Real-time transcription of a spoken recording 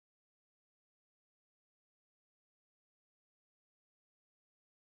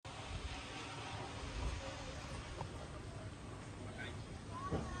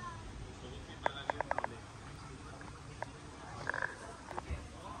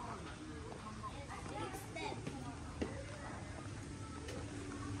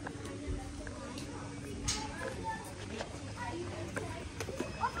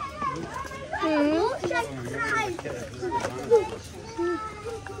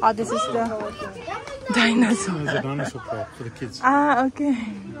Oh, this is the dinosaur. There's a dinosaur park for the kids. Ah, okay. I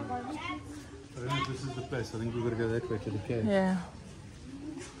don't know if this is the place. I think we've got to go that way to the cave. Yeah.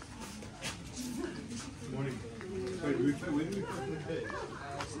 Morning. Wait, when do we come to the cave?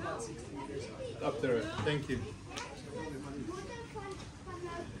 Up there. Thank you.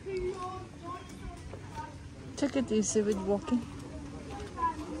 Take it easy with walking.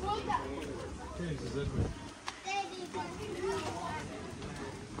 Caves, is that way?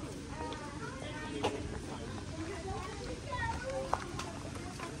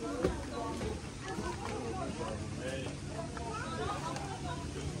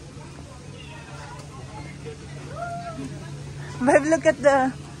 Babe, look at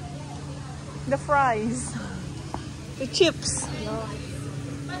the fries, the chips.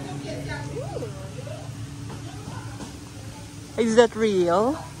 Is that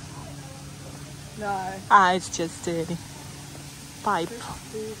real? No. Ah, it's just a pipe.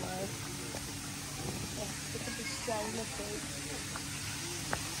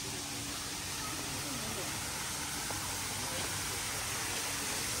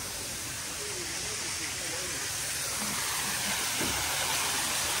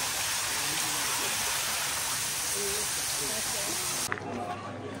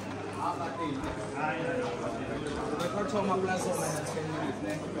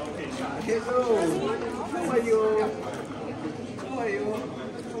 Hello, how are you? How are you?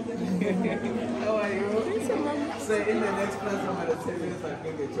 How are you? So in the next class I'm going to tell you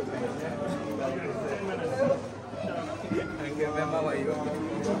something to chocolate. Okay, ma'am, how are you?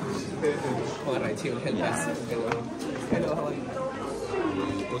 Alright, he'll help us. Hello. Hello, how are you?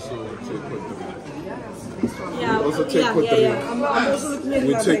 Also take Kodri. Yeah, Also take Kodri. I'm also looking at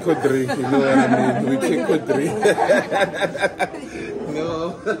We take Kodri, you know what I mean? We take Kodri. No.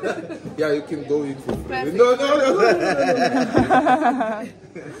 Yeah, you can go eat for free. No.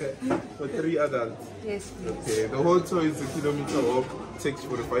 For 3 adults. Yes, please. Okay, the whole tour is a kilometer walk. Takes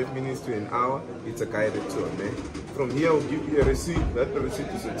 45 minutes to an hour. It's a guided tour, man. From here, I'll give you a receipt. That receipt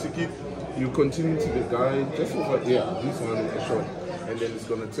is a ticket. You continue to the guide just over there. This one is short. And then it's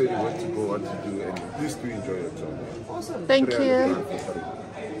going to tell you what to go, what to do, and please do enjoy your tour. Awesome. Thank you.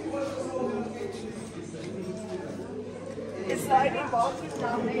 Is there any bathroom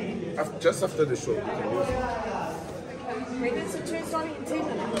down there? Just after the show, you can use it. When is the tour starting in 10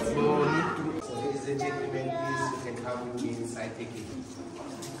 minutes? So, ladies and gentlemen, please, you can come with me inside the cave.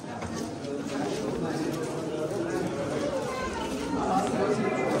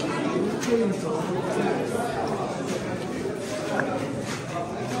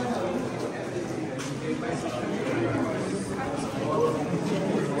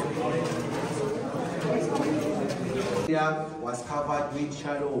 Was covered with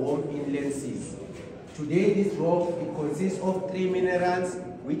shallow warm inland seas. Today this rock it consists of 3 minerals,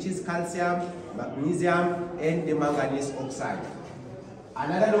 which is calcium, magnesium and the manganese oxide.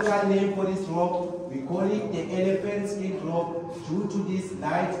 Another local name for this rock, we call it the elephant skin rock due to this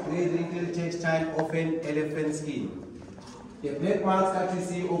light grey wrinkled textile of an elephant skin. The black marks that we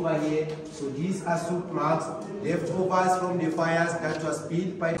see over here, so these are soot marks, leftovers from the fires that was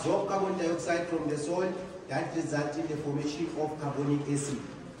built by absorb carbon dioxide from the soil that results in the formation of carbonic acid.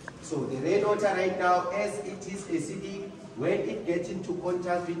 So the rainwater right now, as it is acidic, when it gets into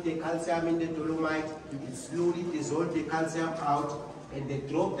contact with the calcium in the dolomite, it slowly dissolves the calcium out, and the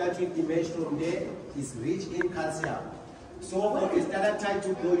drop that will emerge from there is rich in calcium. So for the stalactite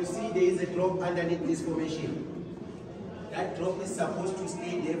to grow, you see there is a drop underneath this formation. That drop is supposed to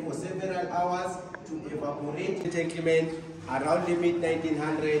stay there for several hours to evaporate. Gentlemen, around the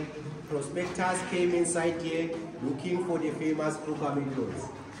mid-1900s, prospectors came inside here looking for the famous Precambrians.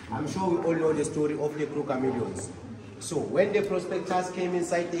 I'm sure we all know the story of the Precambrians. So when the prospectors came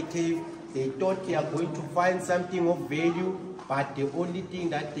inside the cave, they thought they are going to find something of value, but the only thing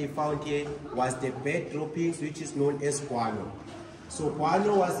that they found here was the bed droppings, which is known as guano. So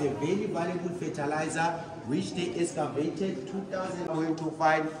guano was a very valuable fertilizer which they excavated 2000 going to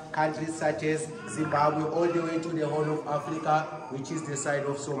find countries such as Zimbabwe all the way to the Horn of Africa, which is the side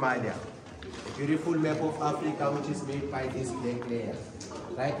of Somalia. A beautiful map of Africa which is made by this black layer.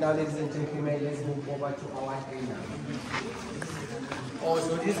 Right now, ladies and gentlemen, let's move over to our trainer.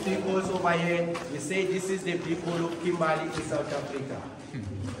 Also, these people over here, we say this is the people of Kimberley in South Africa.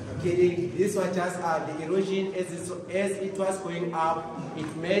 Kidding, this was just the erosion as it was going up,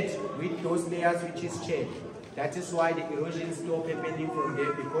 it met with those layers which is chain. That is why the erosion stopped happening from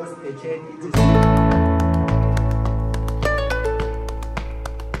there, because the chain it is.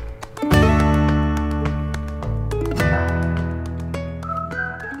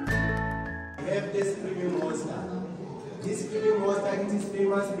 We have this premium monster.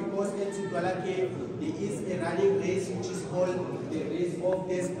 famous because in Sudwala Cave there is a running race which is called the race of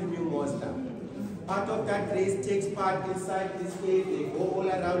the screaming monster. Part of that race takes part inside this cave. They go all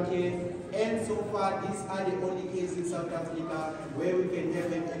around here, and so far these are the only caves in South Africa where we can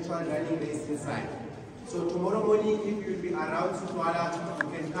have an actual running race inside. So tomorrow morning, if you will be around Sudwala, you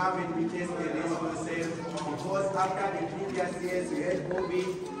can come and witness the race for yourself. Because after the previous years we had COVID,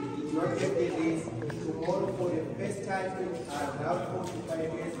 we did not have the race. Tomorrow, for the first time in around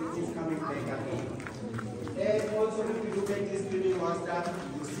 45 years, it is coming back again. And also, if you look at this screaming monster,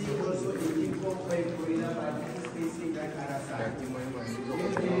 you see also a uniform by gorilla, but this is facing that other side.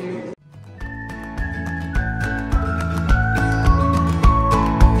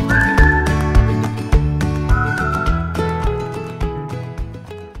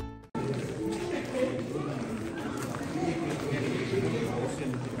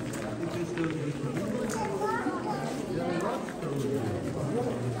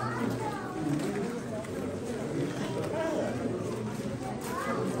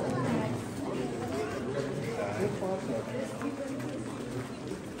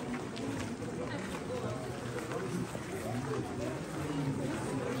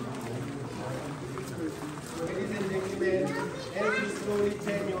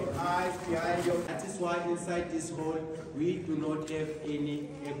 Turn your eyes behind you. That is why inside this hole we do not have any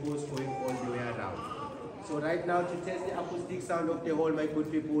echoes going all the way around. So right now, to test the acoustic sound of the hole, my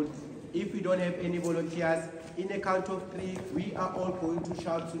good people, if we don't have any volunteers, in a count of 3, we are all going to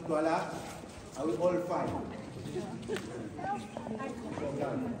shout Sudwala. Are we all fine?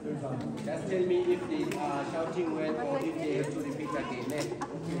 Just tell me if they are shouting well or if they have to repeat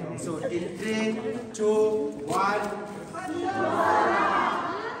again. So in 3, 2, 1.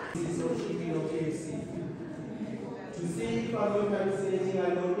 This is on TV or KFC. To see if I'm not hallucinating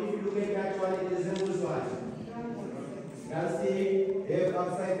alone, if you look at that one, it resembles one. Now see, have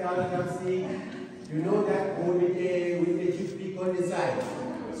upside down, now see. You know that bone with the toothpick on the side.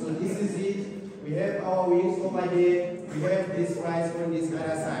 So this is it. We have our wings over here. We have this fries on this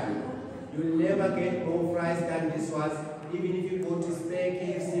other side. You'll never get more fries than this one. Even if you go to spare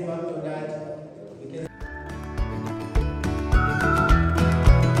KFC after that.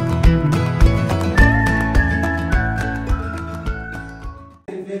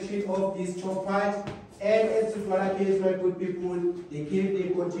 Of this chop part, and at Sudwala Caves, my good people, the cave they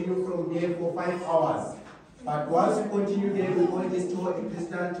continue from there for 5 hours. But once you continue there, we call this tour a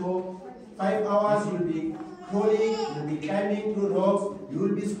crystal tour. 5 hours you'll be crawling, you'll be climbing through rocks,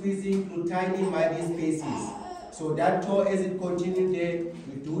 you'll be squeezing through tiny muddy spaces. So that tour, as it continues there,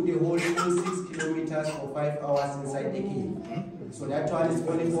 you do the whole full 6 kilometers for 5 hours inside the cave. So that one is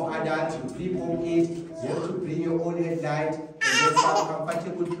only for adults. You pre-book it, you have to bring your own headlight, and get some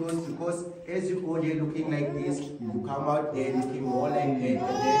comfortable clothes, because as you go there looking like this, you come out there looking more like that, and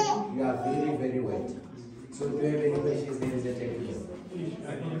then you are very, very wet. So do you have any questions? There is a technique. So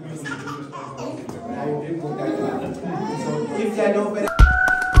if there are no